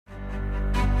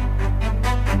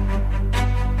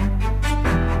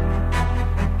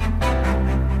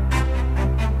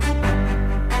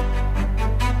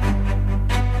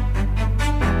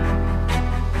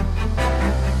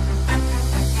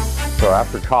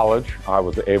after college, I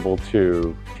was able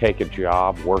to take a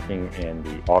job working in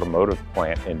the automotive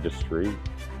plant industry.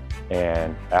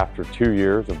 And after 2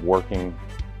 years of working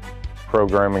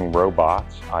programming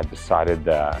robots, I decided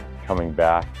that coming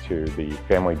back to the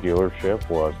family dealership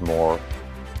was more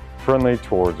friendly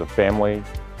towards a family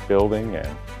building,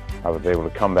 and I was able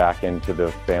to come back into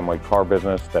the family car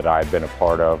business that I had been a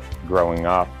part of growing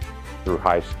up through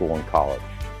high school and college.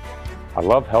 I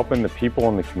love helping the people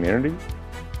in the community,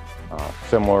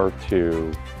 similar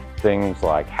to things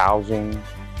like housing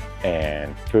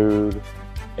and food.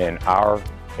 In our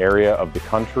area of the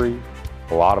country,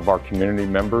 a lot of our community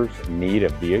members need a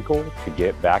vehicle to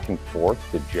get back and forth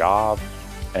to jobs,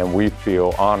 and we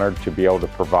feel honored to be able to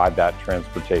provide that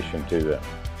transportation to them.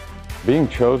 Being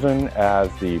chosen as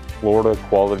the Florida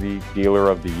Quality Dealer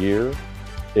of the Year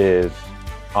is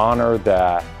honor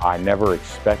that I never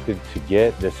expected to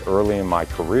get this early in my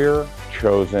career,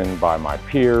 chosen by my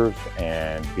peers,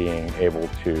 and being able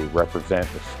to represent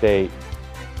the state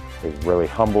is really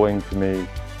humbling to me.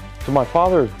 So my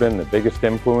father has been the biggest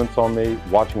influence on me,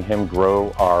 watching him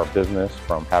grow our business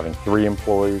from having 3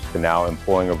 employees to now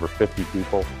employing over 50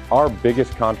 people. Our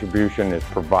biggest contribution is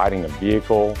providing a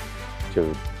vehicle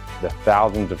to the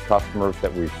thousands of customers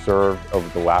that we've served over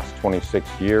the last 26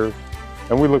 years.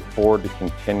 And we look forward to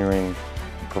continuing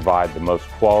to provide the most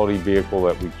quality vehicle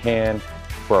that we can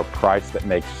for a price that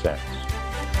makes sense.